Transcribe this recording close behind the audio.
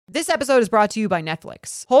This episode is brought to you by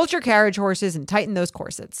Netflix. Hold your carriage horses and tighten those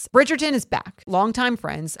corsets. Bridgerton is back. Longtime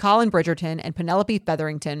friends Colin Bridgerton and Penelope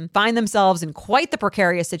Featherington find themselves in quite the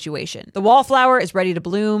precarious situation. The wallflower is ready to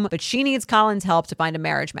bloom, but she needs Colin's help to find a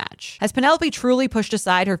marriage match. Has Penelope truly pushed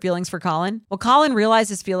aside her feelings for Colin? Will Colin realize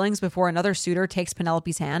his feelings before another suitor takes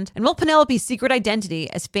Penelope's hand? And will Penelope's secret identity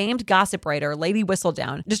as famed gossip writer Lady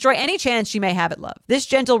Whistledown destroy any chance she may have at love? This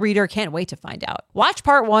gentle reader can't wait to find out. Watch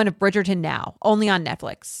part 1 of Bridgerton now, only on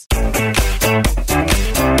Netflix.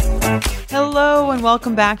 Hello and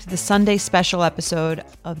welcome back to the Sunday special episode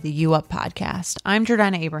of the You Up podcast. I'm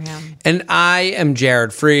Jordana Abraham. And I am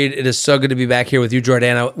Jared Freed. It is so good to be back here with you,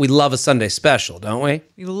 Jordana. We love a Sunday special, don't we?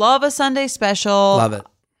 We love a Sunday special. Love it.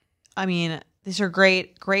 I mean, these are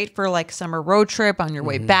great for like summer road trip on your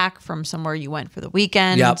way back from somewhere you went for the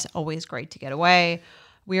weekend. Yep. Always great to get away.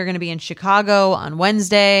 We are going to be in Chicago on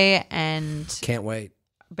Wednesday and Can't wait.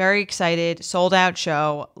 very excited. Sold out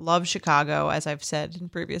show. Love Chicago, as I've said in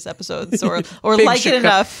previous episodes, or Big like it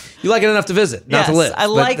enough. You like it enough to visit, not to live. I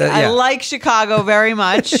like Chicago very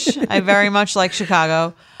much. I very much like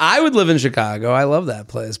Chicago. I would live in Chicago. I love that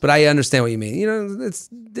place, but I understand what you mean. You know,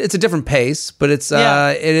 it's a different pace, but it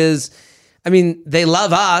is. I mean, they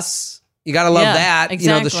love us. You got to love that. Exactly.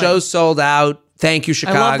 You know, the show's sold out. Thank you,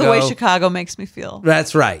 Chicago. I love the way Chicago makes me feel.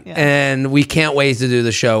 That's right. Yeah. And we can't wait to do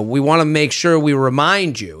the show. We want to make sure we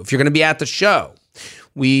remind you, if you're going to be at the show,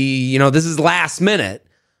 this is last minute,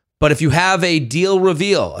 but if you have a deal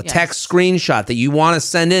reveal, a text screenshot that you want to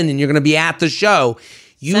send in and you're going to be at the show,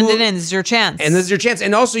 send it in. This is your chance. And this is your chance.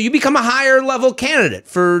 And also, you become a higher level candidate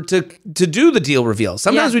to do the deal reveal.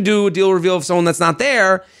 Sometimes we do a deal reveal of someone that's not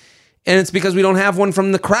there, and it's because we don't have one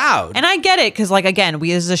from the crowd. And I get it, because like, again,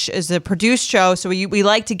 we as a produced show, so we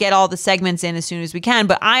like to get all the segments in as soon as we can.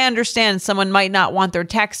 But I understand someone might not want their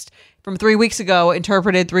text from 3 weeks ago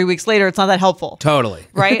interpreted 3 weeks later. It's not that helpful. Totally.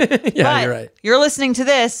 Right? Yeah, you're right. You're listening to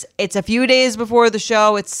this. It's a few days before the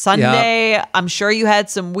show. It's Sunday. Yep. I'm sure you had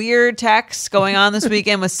some weird texts going on this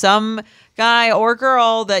weekend with some guy or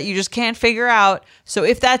girl that you just can't figure out. So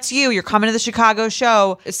if that's you, you're coming to the Chicago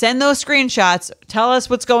show, send those screenshots, tell us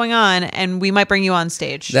what's going on, and we might bring you on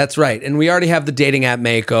stage. That's right. And we already have the dating app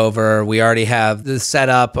makeover. We already have the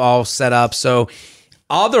setup all set up. So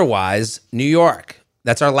otherwise, New York,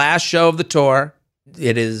 that's our last show of the tour.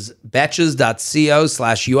 It is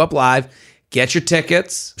betches.co/youuplive. Get your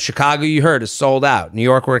tickets. Chicago, you heard, is sold out. New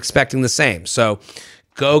York, we're expecting the same. So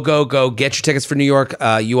go. Get your tickets for New York,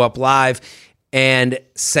 You Up Live, and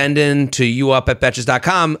send in to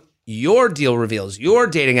youup@betches.com your deal reveals, your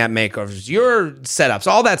dating app makeovers, your setups,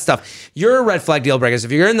 all that stuff, your red flag deal breakers.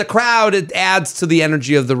 If you're in the crowd, it adds to the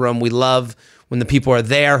energy of the room. We love when the people are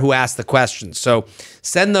there who ask the questions. So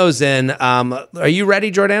send those in. Are you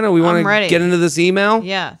ready, Jordana? We want to get into this email?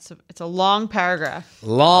 Yeah, it's a long paragraph.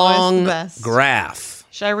 Long graph.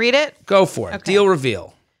 Should I read it? Go for it. Okay. Deal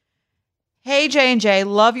reveal. Hey, J&J,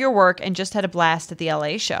 love your work and just had a blast at the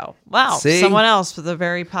LA show. Wow, someone else with a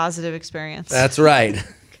very positive experience. That's right.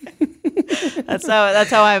 That's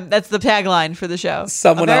the tagline for the show.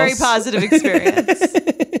 Someone else. A very else. Positive experience.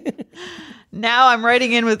 Now I'm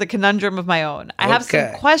writing in with a conundrum of my own. I have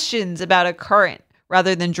some questions about a current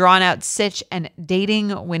rather than drawn out sitch and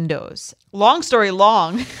dating windows. Long story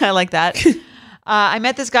long. I like that. I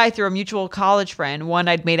met this guy through a mutual college friend, one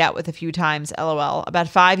I'd made out with a few times, LOL, about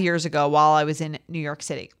 5 years ago while I was in New York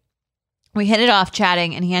City. We hit it off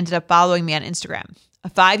chatting, and he ended up following me on Instagram. A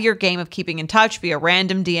 5-year game of keeping in touch via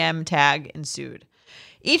random DM tag ensued.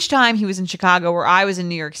 Each time he was in Chicago or I was in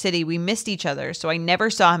New York City, we missed each other, so I never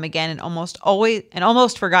saw him again and almost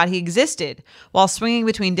forgot he existed while swinging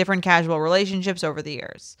between different casual relationships over the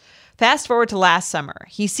years. Fast forward to last summer.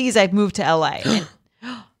 He sees I've moved to LA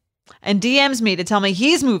and DMs me to tell me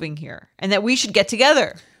he's moving here and that we should get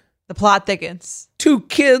together. The plot thickens. 2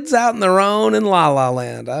 kids out on their own in La La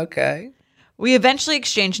Land. Okay. We eventually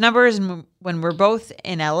exchanged numbers when we're both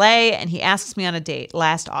in LA, and he asks me on a date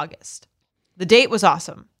last August. The date was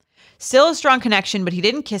awesome. Still a strong connection, but he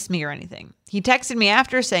didn't kiss me or anything. He texted me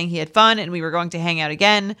after saying he had fun and we were going to hang out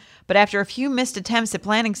again, but after a few missed attempts at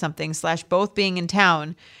planning something / both being in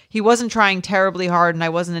town, he wasn't trying terribly hard and I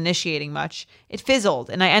wasn't initiating much. It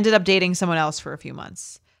fizzled, and I ended up dating someone else for a few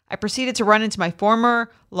months. I proceeded to run into my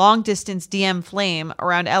former long-distance DM flame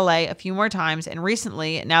around LA a few more times, and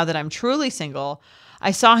recently, now that I'm truly single,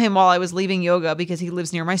 I saw him while I was leaving yoga because he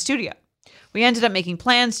lives near my studio. We ended up making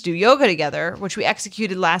plans to do yoga together, which we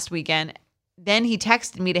executed last weekend. Then he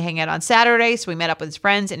texted me to hang out on Saturday, so we met up with his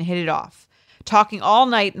friends and hit it off, talking all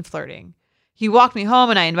night and flirting. He walked me home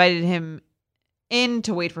and I invited him in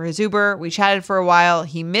to wait for his Uber. We chatted for a while.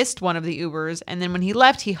 He missed one of the Ubers, and then when he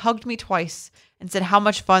left, he hugged me twice and said how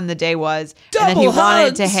much fun the day was and that he Double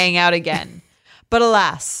wanted to hugs. hang out again. But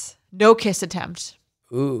alas, no kiss attempt.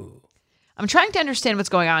 Ooh. I'm trying to understand what's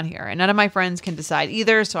going on here, and none of my friends can decide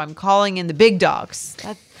either, so I'm calling in the big dogs.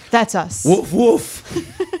 That's us. Woof, woof.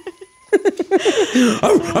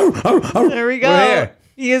 There we go. We're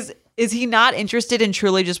here. Is he not interested and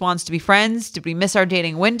truly just wants to be friends? Did we miss our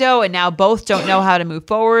dating window and now both don't know how to move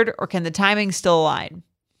forward, or can the timing still align?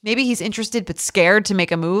 Maybe he's interested but scared to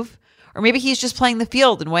make a move, or maybe he's just playing the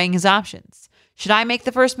field and weighing his options. Should I make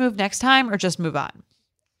the first move next time or just move on?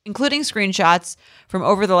 Including screenshots from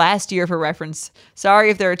over the last year for reference. Sorry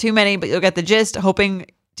if there are too many, but you'll get the gist. Hoping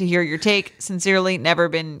to hear your take. Sincerely, never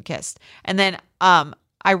been kissed. And then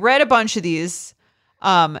I read a bunch of these.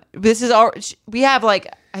 This is all we have,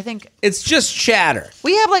 like, I think It's just chatter.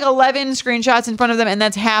 we have like 11 screenshots in front of them, and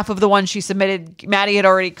that's half of the ones she submitted. Maddie had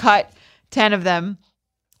already cut 10 of them.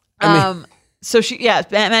 So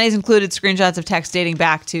Maddie's included screenshots of text dating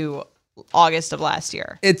back to August of last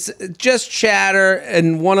year. It's just chatter,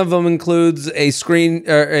 and one of them includes a screen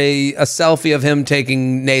or a selfie of him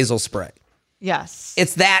taking nasal spray. Yes.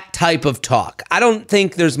 It's that type of talk. I don't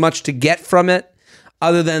think there's much to get from it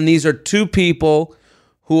other than these are two people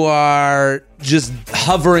who are just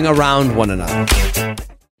hovering around one another.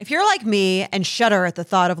 If you're like me and shudder at the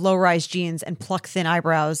thought of low-rise jeans and pluck-thin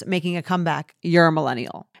eyebrows making a comeback, you're a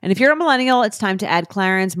millennial. And if you're a millennial, it's time to add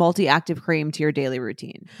Clarins Multi-Active Cream to your daily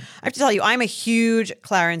routine. I have to tell you, I'm a huge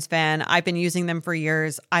Clarins fan. I've been using them for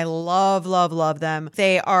years. I love, love, love them.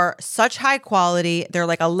 They are such high quality. They're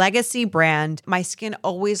like a legacy brand. My skin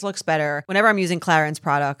always looks better whenever I'm using Clarins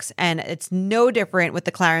products, and it's no different with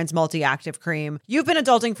the Clarins Multi-Active Cream. You've been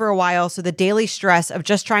adulting for a while, so the daily stress of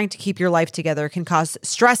just trying to keep your life together can cause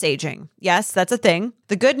stress aging. Yes, that's a thing.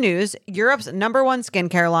 The good news, Europe's #1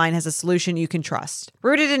 skincare line has a solution you can trust.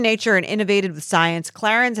 Rooted in nature and innovated with science,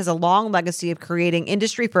 Clarins has a long legacy of creating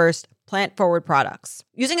industry-first, plant-forward products.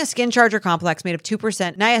 Using a skin charger complex made of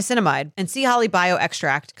 2% niacinamide and sea holly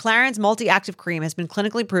bioextract, Clarins Multi-Active Cream has been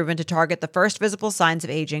clinically proven to target the first visible signs of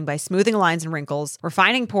aging by smoothing lines and wrinkles,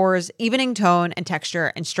 refining pores, evening tone and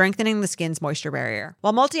texture, and strengthening the skin's moisture barrier.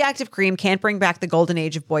 While Multi-Active Cream can't bring back the golden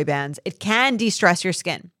age of boy bands, it can de-stress your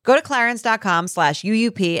skin. Go to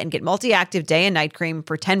clarins.com/UUP and get Multi-Active Day and Night Cream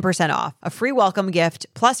for 10% off, a free welcome gift,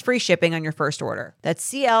 plus free shipping on your first order.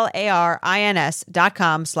 That's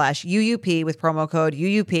clarins.com/UUP with promo code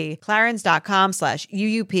UUP,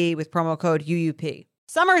 clarins.com/UUP with promo code UUP.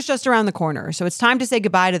 Summer is just around the corner, so it's time to say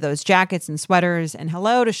goodbye to those jackets and sweaters and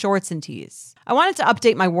hello to shorts and tees. I wanted to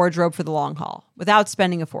update my wardrobe for the long haul without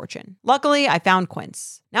spending a fortune. Luckily, I found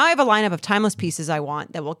Quince. Now I have a lineup of timeless pieces I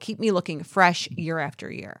want that will keep me looking fresh year after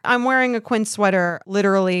year. I'm wearing a Quince sweater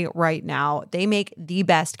literally right now. They make the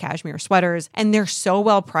best cashmere sweaters, and they're so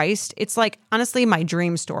well priced. It's like, honestly, my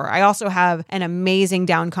dream store. I also have an amazing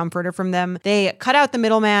down comforter from them. They cut out the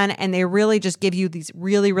middleman, and they really just give you these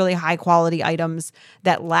really, really high quality items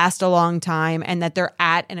that last a long time and that they're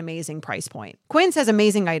at an amazing price point. Quince has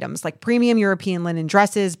amazing items like premium European linen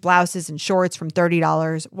dresses, blouses, and shorts from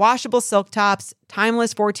 $30, washable silk tops,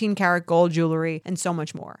 timeless 14-karat gold jewelry, and so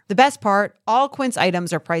much more. The best part, all Quince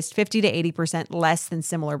items are priced 50 to 80% less than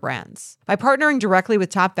similar brands. By partnering directly with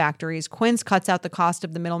top factories, Quince cuts out the cost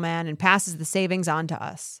of the middleman and passes the savings on to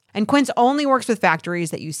us. And Quince only works with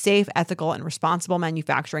factories that use safe, ethical, and responsible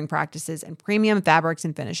manufacturing practices and premium fabrics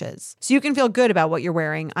and finishes, so you can feel good about what you're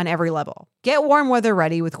wearing on every level. Get warm weather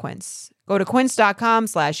ready with Quince. Go to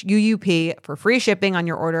quince.com/UUP for free shipping on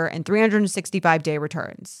your order and 365-day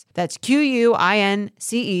returns. That's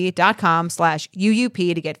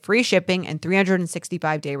QUINCE.com/UUP to get free shipping and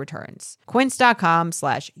 365-day returns.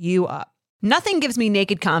 Quince.com/UUP. Nothing gives me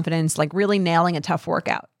naked confidence like really nailing a tough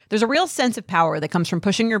workout. There's a real sense of power that comes from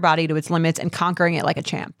pushing your body to its limits and conquering it like a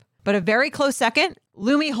champ. But a very close second,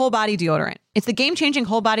 Lumi Whole Body Deodorant. It's the game-changing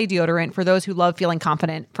whole body deodorant for those who love feeling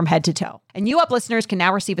confident from head to toe. And You Up listeners can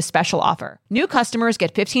now receive a special offer. New customers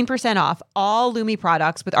get 15% off all Lumi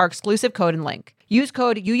products with our exclusive code and link. Use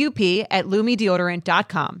code UUP at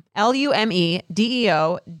LumiDeodorant.com.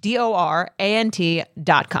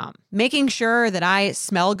 LumiDeodorant.com. Making sure that I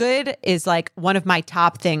smell good is like one of my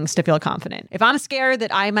top things to feel confident. If I'm scared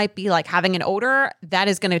that I might be like having an odor, that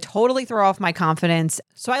is going to totally throw off my confidence.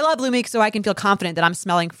 So I love Lumi so I can feel confident that I'm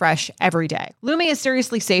smelling fresh every day. Lumi is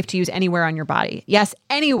seriously safe to use anywhere on your body. Yes,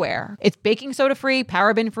 anywhere. It's baking soda free,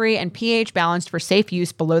 paraben free, and pH balanced for safe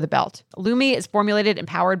use below the belt. Lumi is formulated and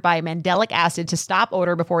powered by mandelic acid to stop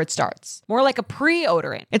odor before it starts. More like a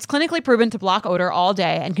pre-odorant. It's clinically proven to block odor all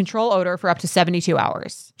day and control odor for up to 72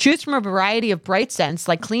 hours. Choose benefits from a variety of bright scents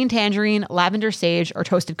like clean tangerine, lavender sage, or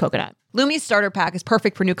toasted coconut. Lumi's starter pack is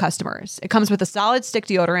perfect for new customers. It comes with a solid stick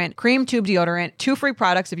deodorant, cream tube deodorant, 2 free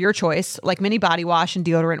products of your choice, like mini body wash and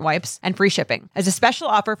deodorant wipes, and free shipping. As a special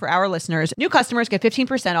offer for our listeners, new customers get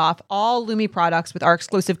 15% off all Lumi products with our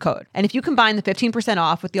exclusive code. And if you combine the 15%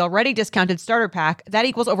 off with the already discounted starter pack, that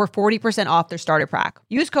equals over 40% off their starter pack.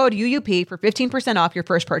 Use code UUP for 15% off your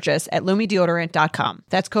first purchase at lumideodorant.com.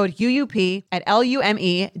 That's code UUP at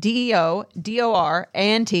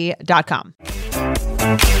LUMEDEODORANT.com.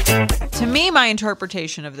 To me, my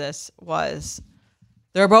interpretation of this was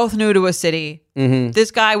they're both new to a city.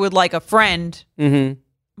 This guy would like a friend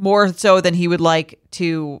more so than he would like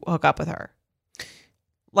to hook up with her.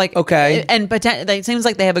 Like, Okay. And it seems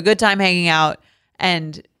like they have a good time hanging out,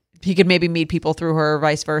 and he could maybe meet people through her, or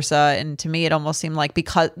vice versa. And to me, it almost seemed like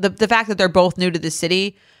because the fact that they're both new to the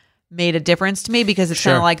city made a difference to me, because it's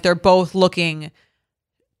kind of like they're both looking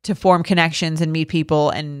to form connections and meet people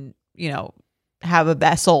and, have a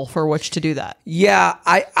vessel for which to do that. Yeah,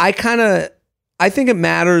 I think it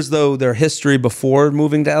matters though their history before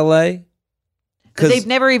moving to LA. But they've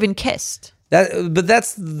never even kissed. But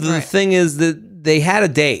that's the thing, is that they had a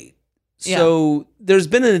date. So there's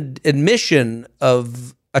been an admission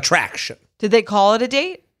of attraction. Did they call it a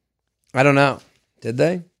date? I don't know. Did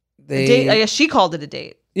they? A date? I guess she called it a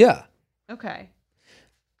date. Yeah. Okay.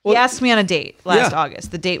 Well, he asked me on a date last August.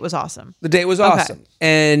 The date was awesome. The date was awesome.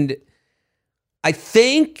 And I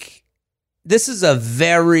think this is a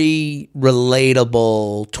very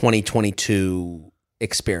relatable 2022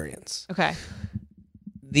 experience. Okay.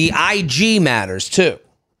 The IG matters too.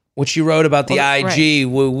 What you wrote about the IG,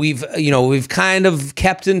 we've kind of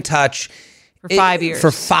kept in touch for 5 years. For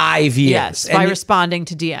 5 years. Yes, by responding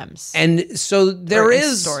to DMs. And so there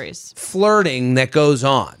is stories. Flirting that goes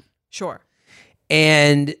on. Sure.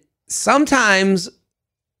 And sometimes,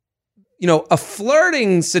 a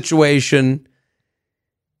flirting situation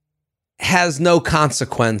has no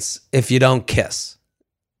consequence if you don't kiss.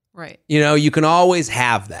 Right. You can always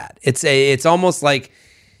have that. It's almost like,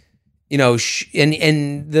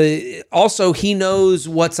 also he knows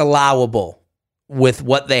what's allowable with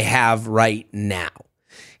what they have right now.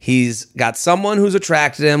 He's got someone who's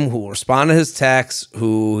attracted him, who will respond to his texts,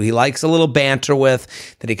 who he likes a little banter with,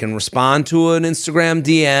 that he can respond to an Instagram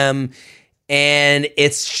DM, and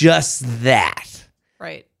it's just that.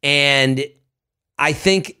 Right. And I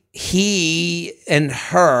think he and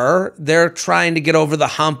her, they're trying to get over the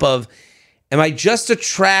hump of, am I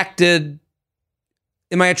attracted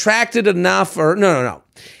enough, or no.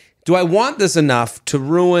 Do I want this enough to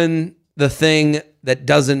ruin the thing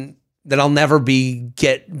that I'll never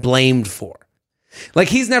get blamed for? Like,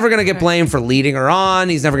 he's never going to get blamed for leading her on.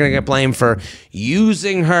 He's never going to get blamed for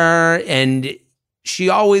using her. And she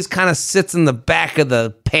always kind of sits in the back of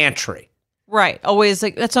the pantry. Right. Always,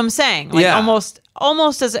 like, that's what I'm saying. Like,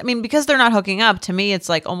 almost as, because they're not hooking up, to me, it's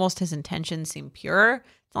like almost his intentions seem pure.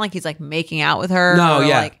 It's not like he's like making out with her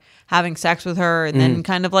like having sex with her and then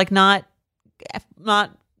kind of like not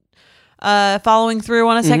following through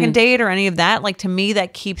on a second date or any of that. Like, to me,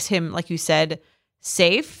 that keeps him, like you said,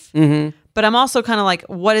 safe. But I'm also kind of like,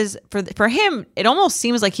 what is for him? It almost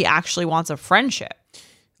seems like he actually wants a friendship.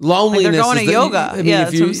 Loneliness. Like, they're going to yoga.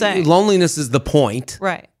 That's what I'm saying. Loneliness is the point,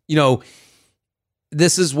 right?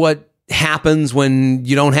 This is what happens when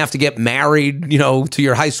you don't have to get married, to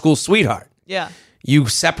your high school sweetheart. Yeah. You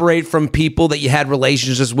separate from people that you had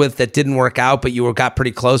relationships with that didn't work out, but you got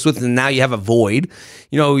pretty close with, and now you have a void.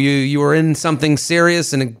 You were in something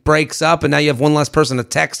serious and it breaks up, and now you have one less person to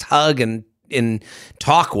text, hug, and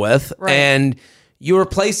talk with, and you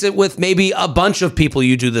replace it with maybe a bunch of people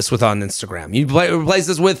you do this with on Instagram. You replace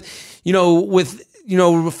this with fire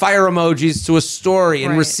emojis to a story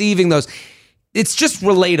and receiving those. It's just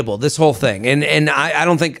relatable, this whole thing, and I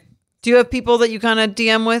don't think. Do you have people that you kind of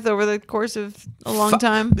DM with over the course of a long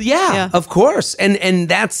time? Yeah, of course. And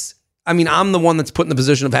that's, I'm the one that's put in the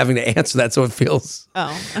position of having to answer that, so it feels,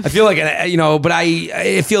 I feel like, but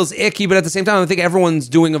it feels icky, but at the same time, I think everyone's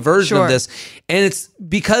doing a version of this. And it's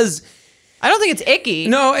because... I don't think it's icky.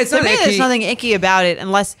 No, it's not icky. There's nothing icky about it,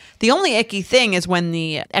 unless the only icky thing is when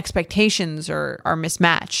the expectations are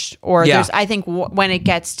mismatched, or there's, I think, when it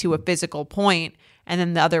gets to a physical point, and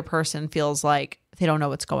then the other person feels like they don't know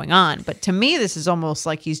what's going on. But to me, this is almost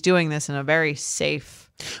like he's doing this in a very safe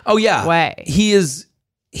way. He is.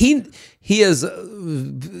 He has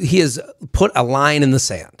put a line in the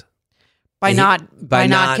sand by not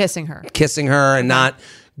kissing her, and not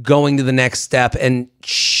going to the next step. And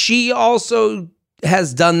she also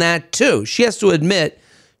has done that too. She has to admit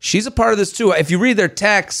she's a part of this too. If you read their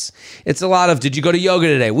texts, it's a lot of, did you go to yoga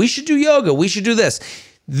today? We should do yoga. We should do this.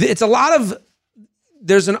 It's a lot of.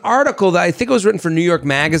 There's an article that I think it was written for New York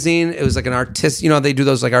Magazine. It was like an artist, they do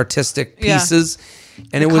those like artistic pieces. Yeah.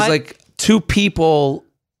 And it was like two people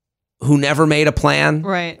who never made a plan.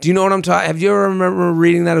 Right. Do you know what I'm talking? Have you ever remember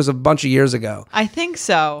reading that? It was a bunch of years ago. I think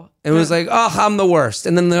so. It was like, oh, I'm the worst.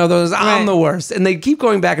 And then the other was, I'm the worst. And they keep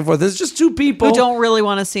going back and forth. There's just two people who don't really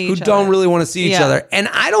want to see each other. And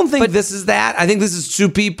I don't think this is that. I think this is two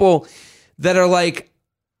people that are like,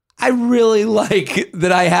 I really like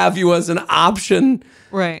that I have you as an option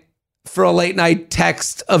for a late night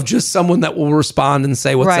text of just someone that will respond and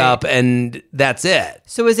say what's up, and that's it.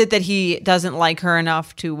 So is it that he doesn't like her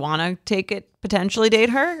enough to want to potentially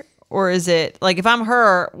date her? Or is it, like, if I'm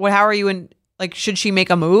her, how are you in, like, should she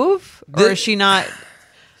make a move? Or is she not?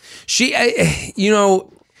 She,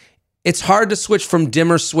 it's hard to switch from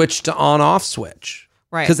dimmer switch to on-off switch.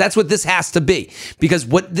 Right. Because that's what this has to be. Because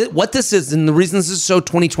what this is, and the reason this is so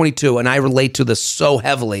 2022, and I relate to this so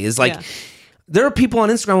heavily, is like, there are people on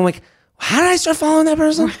Instagram, I'm like, how did I start following that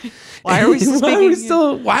person? Why are we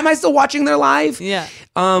still why am I still watching their live? Yeah.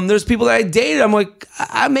 There's people that I dated, I'm like,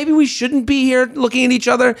 maybe we shouldn't be here looking at each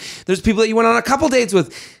other. There's people that you went on a couple dates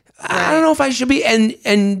with. I don't know if I should be.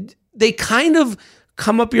 And they kind of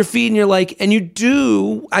come up your feed, and you're like, and you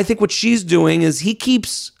do, I think what she's doing is he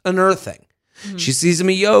keeps unearthing. Mm-hmm. She sees him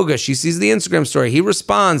at yoga. She sees the Instagram story. He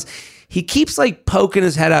responds. He keeps like poking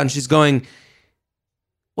his head out, and she's going,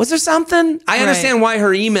 was there something? I understand why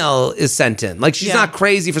her email is sent in. Like, she's not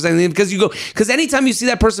crazy for sending it, because anytime you see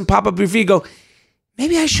that person pop up your feed, you go,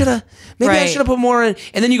 maybe I should have put more in.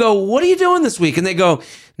 And then you go, what are you doing this week? And they go,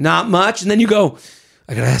 not much. And then you go,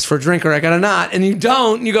 I gotta ask for a drink or I gotta not. And you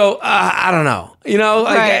don't. And you go, I don't know. You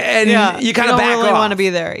kind of back really off. Want to be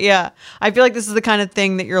there. Yeah. I feel like this is the kind of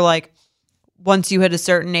thing that you're like, once you hit a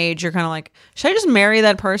certain age, you're kind of like, should I just marry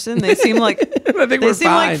that person? They seem like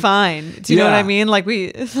fine. Do you know what I mean? Like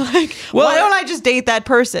why don't I just date that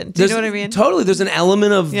person? Do you know what I mean? Totally. There's an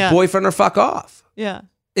element of boyfriend or fuck off. Yeah.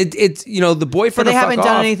 It's the boyfriend. But they or haven't fuck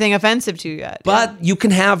done off, anything offensive to you yet. But you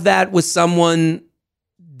can have that with someone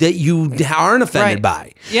that you aren't offended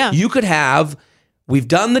by. Yeah. You could have. We've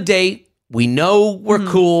done the date. We know we're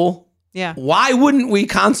cool. Yeah. Why wouldn't we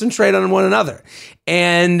concentrate on one another?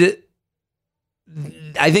 And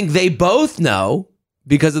I think they both know,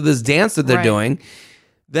 because of this dance that they're doing,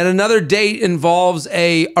 that another date involves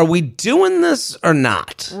are we doing this or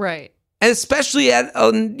not? Right. And especially at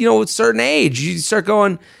a certain age, you start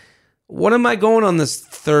going, what am I going on this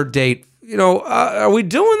third date? Are we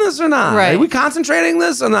doing this or not? Right. Are we concentrating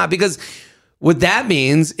this or not? Because what that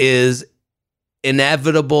means is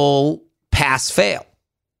inevitable pass-fail.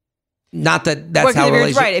 Not that that's how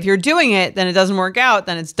relationship. Right. If you're doing it, then it doesn't work out,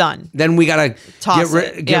 then it's done. Then we gotta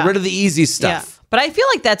get rid of the easy Yeah. stuff. But I feel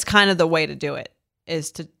like that's kind of the way to do it,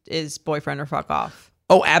 is boyfriend or fuck off.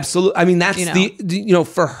 Oh, absolutely. I mean, that's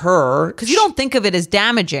for her, because you don't think of it as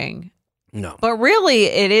damaging. No, but really,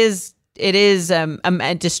 it is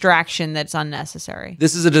a distraction that's unnecessary.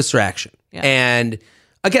 This is a distraction, and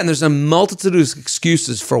again, there's a multitude of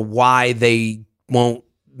excuses for why they won't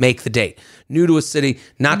make the date. New to a city,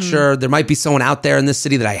 not sure. There might be someone out there in this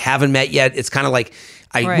city that I haven't met yet. It's kind of like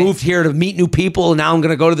I moved here to meet new people, and now I'm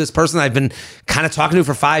going to go to this person I've been kind of talking to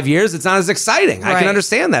for 5 years. It's not as exciting. I can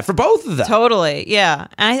understand that for both of them. Totally, yeah.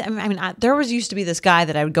 And I mean, there used to be this guy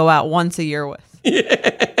that I would go out once a year with. Yeah.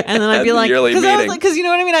 And then I'd be like, because you know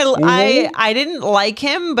what I mean? I didn't like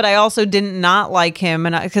him, but I also didn't not like him.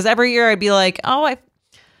 And because every year I'd be like,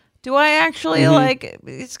 do I actually like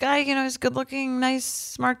this guy? He's good looking, nice,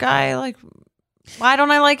 smart guy. Like, why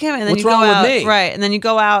don't I like him? And then what's you go wrong out, with me? right? And then you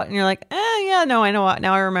go out and you're like, yeah, no, I know.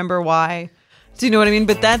 Now I remember why. Do you know what I mean?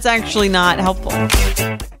 But that's actually not helpful.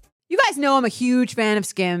 You guys know I'm a huge fan of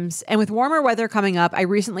Skims, and with warmer weather coming up, I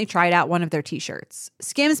recently tried out one of their t-shirts.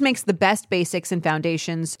 Skims makes the best basics and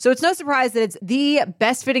foundations, so it's no surprise that it's the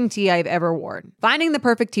best fitting tee I've ever worn. Finding the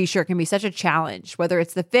perfect t-shirt can be such a challenge, whether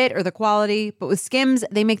it's the fit or the quality, but with Skims,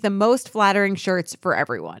 they make the most flattering shirts for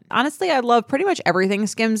everyone. Honestly, I love pretty much everything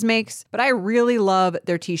Skims makes, but I really love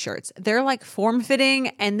their t-shirts. They're like form-fitting,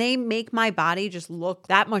 and they make my body just look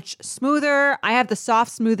that much smoother. I have the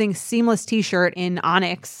soft, smoothing, seamless t-shirt in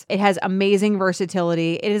Onyx. It has amazing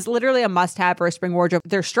versatility. It is literally a must-have for a spring wardrobe.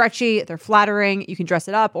 They're stretchy, they're flattering, you can dress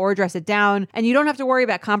it up or dress it down, and you don't have to worry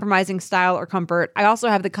about compromising style or comfort. I also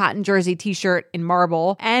have the cotton jersey t-shirt in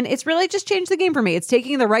marble, and it's really just changed the game for me. It's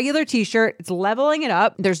taking the regular t-shirt, it's leveling it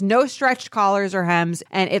up, there's no stretched collars or hems,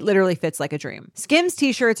 and it literally fits like a dream. Skims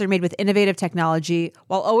t-shirts are made with innovative technology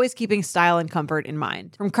while always keeping style and comfort in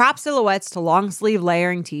mind. From crop silhouettes to long sleeve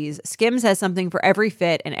layering tees, Skims has something for every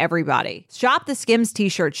fit and every body. Shop the Skims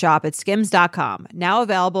t-shirt shop at at skims.com, now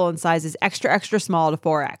available in sizes extra, extra small to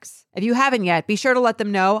 4X. If you haven't yet, be sure to let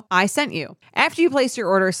them know I sent you. After you place your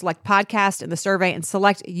order, select podcast in the survey and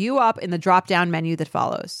select You Up in the drop-down menu that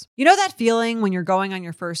follows. You know that feeling when you're going on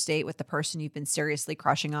your first date with the person you've been seriously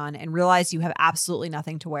crushing on and realize you have absolutely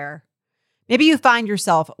nothing to wear? Maybe you find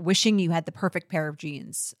yourself wishing you had the perfect pair of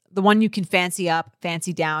jeans, the one you can fancy up,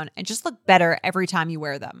 fancy down, and just look better every time you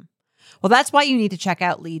wear them. Well, that's why you need to check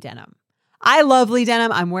out Lee Denim. I love Lee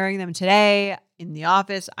Denim. I'm wearing them today in the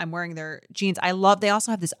office. I'm wearing their jeans. They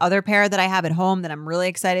also have this other pair that I have at home that I'm really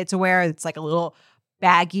excited to wear. It's like a little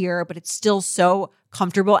baggier, but it's still so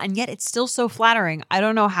comfortable, and yet it's still so flattering. I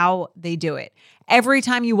don't know how they do it. Every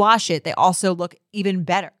time you wash it, they also look even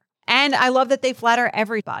better. And I love that they flatter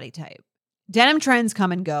every body type. Denim trends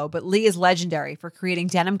come and go, but Lee is legendary for creating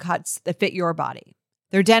denim cuts that fit your body.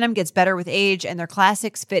 Their denim gets better with age, and their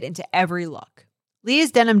classics fit into every look.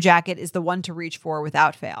 Lee's denim jacket is the one to reach for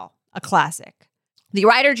without fail, a classic. The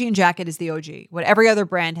Rider jean jacket is the OG, what every other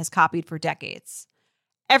brand has copied for decades.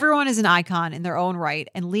 Everyone is an icon in their own right,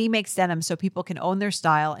 and Lee makes denim so people can own their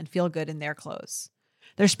style and feel good in their clothes.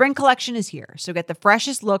 Their spring collection is here, so get the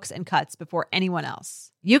freshest looks and cuts before anyone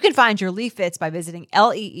else. You can find your Lee fits by visiting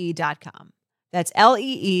lee.com. That's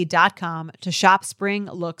lee.com to shop spring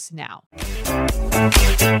looks now.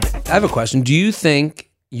 I have a question. Do you think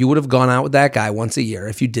you would have gone out with that guy once a year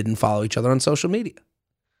if you didn't follow each other on social media?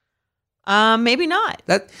 Maybe not.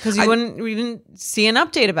 Because we didn't see an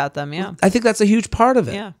update about them. Yeah, I think that's a huge part of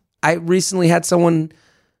it. Yeah, I recently had someone,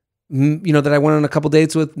 that I went on a couple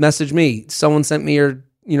dates with, message me. Someone sent me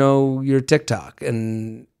your TikTok,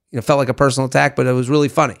 and it felt like a personal attack, but it was really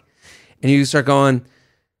funny. And you start going,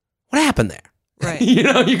 "What happened there?" Right.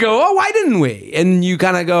 You go, "Oh, why didn't we?" And you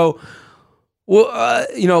kind of go, "Well,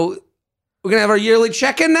 we're gonna have our yearly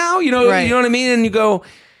check-in now." Right. You know what I mean? And you go,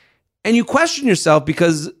 and you question yourself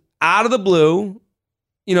because out of the blue,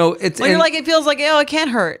 it's you're like, it feels like, it can't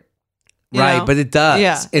hurt, right? But it does.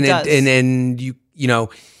 Yeah, and it does. And you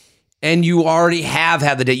and you already have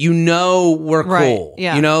had the date. We're right. cool.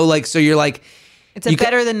 Yeah. So you're like, it's a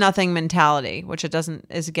better than nothing mentality, which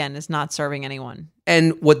is not serving anyone.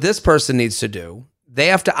 And what this person needs to do, they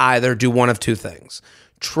have to either do one of two things: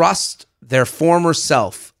 trust their former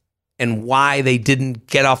self and why they didn't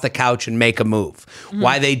get off the couch and make a move,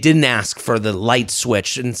 why they didn't ask for the light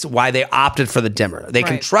switch, and why they opted for the dimmer. They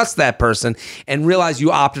can trust that person and realize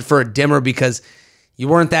you opted for a dimmer because you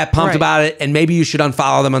weren't that pumped about it, and maybe you should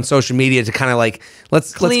unfollow them on social media to kind of like,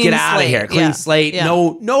 let's get out of here. Clean slate. Yeah.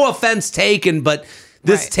 No offense taken, but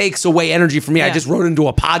this takes away energy from me. I just wrote into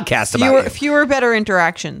a podcast about it. Fewer better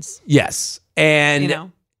interactions. Yes.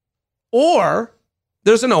 And or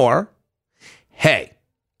there's an or. Hey,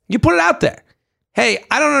 you put it out there. Hey,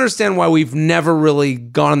 I don't understand why we've never really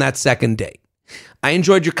gone on that second date. I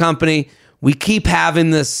enjoyed your company. We keep having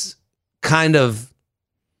this kind of,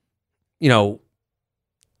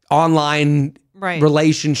 online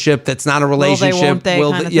relationship that's not a relationship. Will they,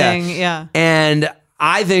 won't they kind of thing. Yeah. And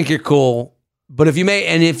I think you're cool, but if you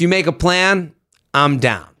make a plan, I'm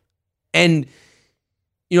down. And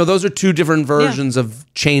those are two different versions of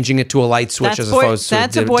changing it to a light switch opposed to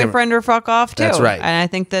that's a boyfriend or fuck off too. That's right. And I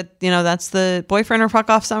think that that's the boyfriend or fuck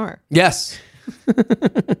off summer. Yes.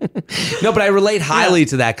 No, but I relate highly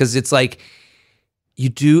to that because it's like you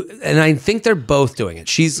do, and I think they're both doing it.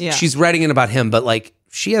 She's writing in about him, but like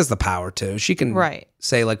she has the power to. She can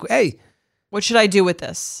say like, "Hey, what should I do with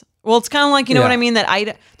this?" Well, it's kind of like what I mean.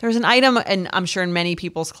 That there's an item, and I'm sure in many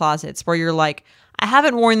people's closets where you're like, I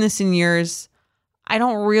haven't worn this in years. I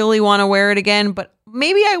don't really want to wear it again, but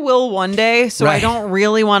maybe I will one day. So I don't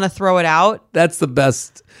really want to throw it out. That's the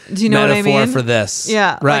best Do you know metaphor what I mean? for this.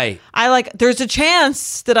 Yeah. Right. There's a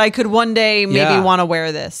chance that I could one day maybe want to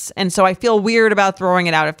wear this. And so I feel weird about throwing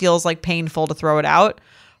it out. It feels like painful to throw it out.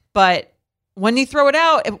 But when you throw it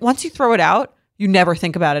out, once you throw it out, you never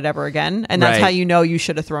think about it ever again. And that's how you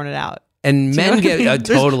should have thrown it out. And men get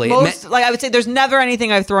totally. I would say there's never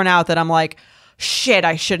anything I've thrown out that I'm like, shit,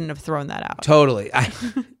 I shouldn't have thrown that out. Totally.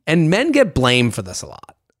 And men get blamed for this a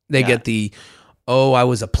lot. They get the, I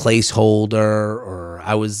was a placeholder, or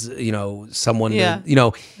I was, someone, I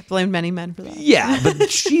blamed many men for that. Yeah, but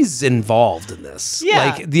she's involved in this.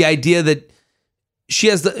 Yeah. Like the idea that she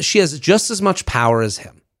has just as much power as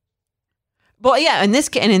him. Well, yeah, in this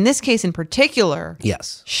case in particular,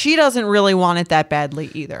 yes, she doesn't really want it that badly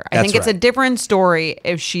either. I think it's a different story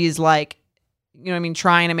if she's like,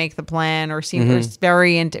 trying to make the plan or seem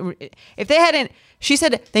very into. If they hadn't, she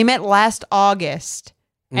said they met last August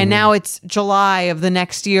and now it's July of the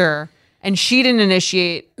next year, and she didn't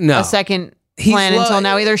initiate a second plan until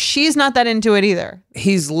now either. She's not that into it either.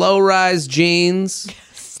 He's low-rise jeans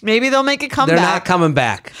Maybe they'll make a comeback. They're not coming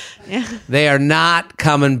back. Yeah. They are not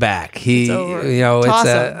coming back. He, over. it's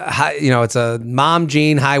Toss it's a mom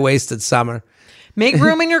jean, high-waisted summer. Make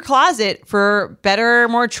room in your closet for better,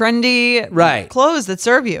 more trendy Right. clothes that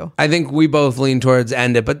serve you. I think we both lean towards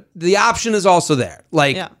end it, but the option is also there.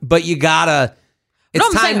 Like, Yeah. but you gotta. It's No,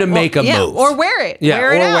 I'm time saying, to make a yeah, move. or wear it. Yeah,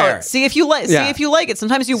 wear it or out. wear it. See if you like. Yeah. See if you like it.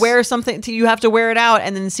 Sometimes you wear something. You have to wear it out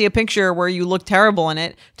and then see a picture where you look terrible in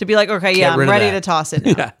it to be like, okay, yeah, I'm rid of ready that. to toss it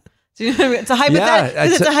now. Yeah. So, you know, it's a hypothetical. Yeah,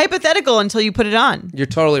 it's a hypothetical until you put it on. You're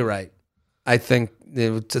totally right. I think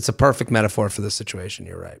it's a perfect metaphor for this situation.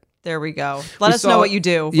 You're right. There we go. Let us know what you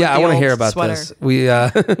do. with Yeah, I the want to old hear about sweater. this. We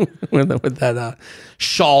with that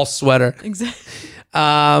shawl sweater. Exactly.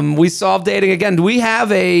 We solved dating again. Do we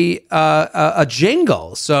have a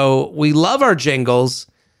jingle? So we love our jingles.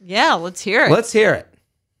 Yeah, let's hear it. Let's hear it.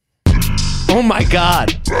 Oh my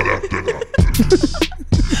God.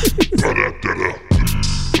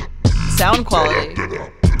 Sound quality.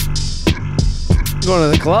 Going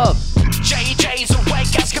to the club. JJ's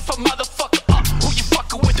awake, asking for motherfucker up. Who you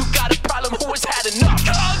fucking with? Who got a problem? Who has had enough?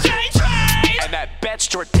 Call JJ! And that bitch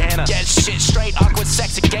Jordana. Get shit straight, awkward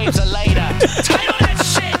sexy games are later. Title that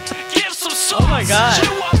shit, give some sauce. Oh my God.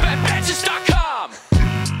 You up at Betches.com.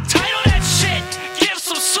 Title that shit, give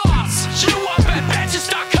some sauce. You up at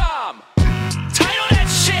Betches.com. Title that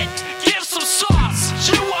shit, give some sauce.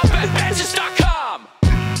 You up at Betches.com.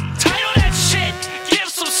 Title that shit, give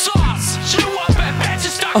some sauce. You up at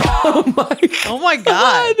Betches.com. Oh my God. Oh my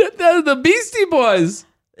God. The Beastie Boys.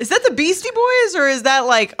 Is that the Beastie Boys or is that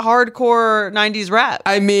like hardcore 90s rap?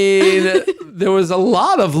 I mean, there was a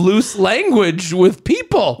lot of loose language with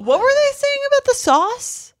people. What were they saying about the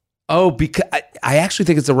sauce? Oh, because I actually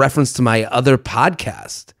think it's a reference to my other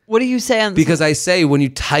podcast. What do you say on Because I say when you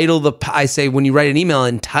when you write an email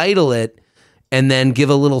and title it and then give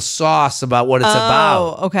a little sauce about what it's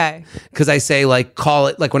about. Oh, okay. Because I say like call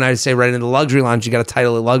it like when I say write in the luxury lounge, you got to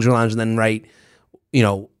title it luxury lounge and then write,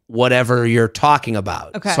 whatever you're talking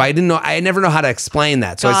about. Okay. So I never know how to explain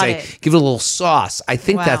that. So Got I say it. give it a little sauce. I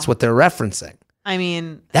think Wow. that's what they're referencing. I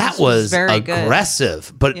mean, That this was very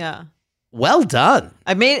aggressive, but good. Yeah. well done.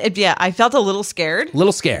 I made it. Yeah. I felt a little scared. A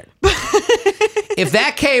little scared. If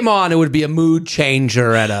that came on, it would be a mood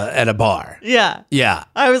changer at a bar. Yeah. Yeah.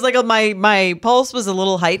 I was like, my pulse was a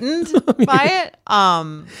little heightened by it.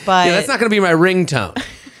 But Yeah, that's not going to be my ringtone.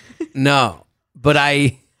 No. But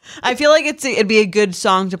I feel like it'd be a good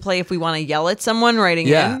song to play if we want to yell at someone writing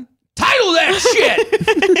in. Title that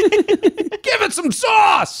shit. Give it some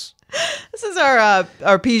sauce. This is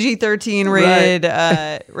our PG-13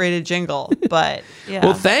 rated jingle, but yeah.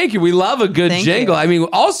 Well, thank you. We love a good Thank jingle. you. I mean,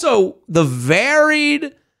 also the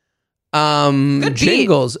varied beat.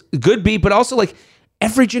 jingles, good beat, but also like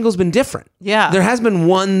every jingle's been different. Yeah. There has been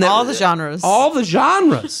one that All the genres. All the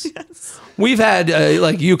genres. Yes. We've had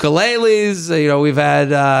like ukuleles, we've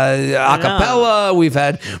had a cappella, we've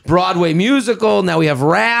had Broadway musical, now we have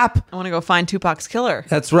rap. I want to go find Tupac's Killer.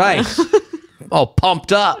 That's right. All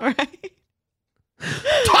pumped up. Right.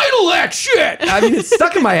 Title that shit. I mean, it's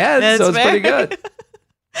stuck in my head, That's so it's pretty fair. good.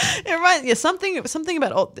 It reminds you something about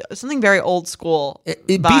something very old school.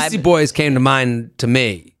 Vibe. Beastie Boys came to mind to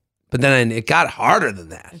me, but then it got harder than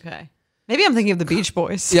that. Okay. Maybe I'm thinking of the Beach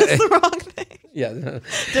Boys. Yeah. That's the wrong thing. Yeah.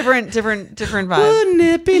 Different vibe. Wouldn't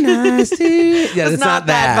it be nice to... Yeah, it's not not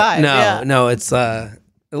that that. vibe, No, yeah. no, it's a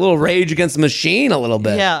little Rage Against the Machine a little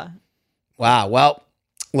bit. Yeah. Wow. Well,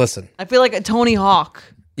 listen. I feel like a Tony Hawk.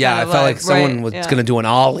 Yeah, I kind of felt vibe, like someone right, was yeah. going to do an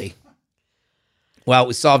ollie. Well,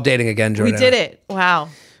 we solved dating again, Jordan. We did it. Wow.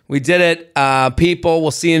 We did it. People,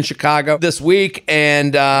 we'll see you in Chicago this week.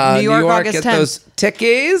 And New York, August get 10th. those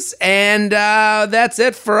tickies. And that's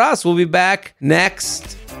it for us. We'll be back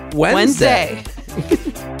next Wednesday.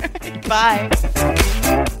 Bye.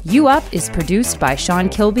 You Up is produced by Sean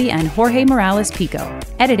Kilby and Jorge Morales Pico.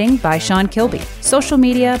 Editing by Sean Kilby. Social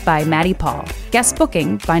media by Maddie Paul. Guest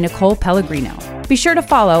booking by Nicole Pellegrino. Be sure to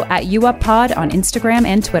follow at UUpPod on Instagram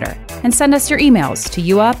and Twitter. And send us your emails to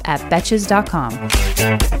youup@betches.com.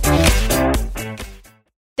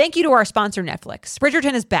 Thank you to our sponsor, Netflix.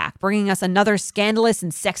 Bridgerton is back, bringing us another scandalous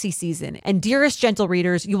and sexy season. And dearest gentle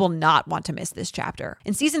readers, you will not want to miss this chapter.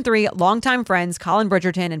 In season 3, longtime friends Colin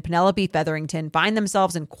Bridgerton and Penelope Featherington find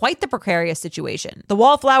themselves in quite the precarious situation. The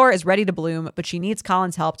wallflower is ready to bloom, but she needs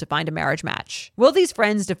Colin's help to find a marriage match. Will these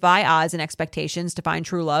friends defy odds and expectations to find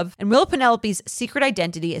true love? And will Penelope's secret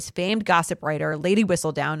identity as famed gossip writer Lady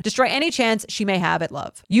Whistledown destroy any chance she may have at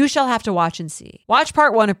love? You shall have to watch and see. Watch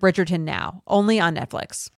part 1 of Bridgerton now, only on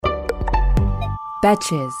Netflix.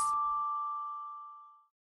 Betches.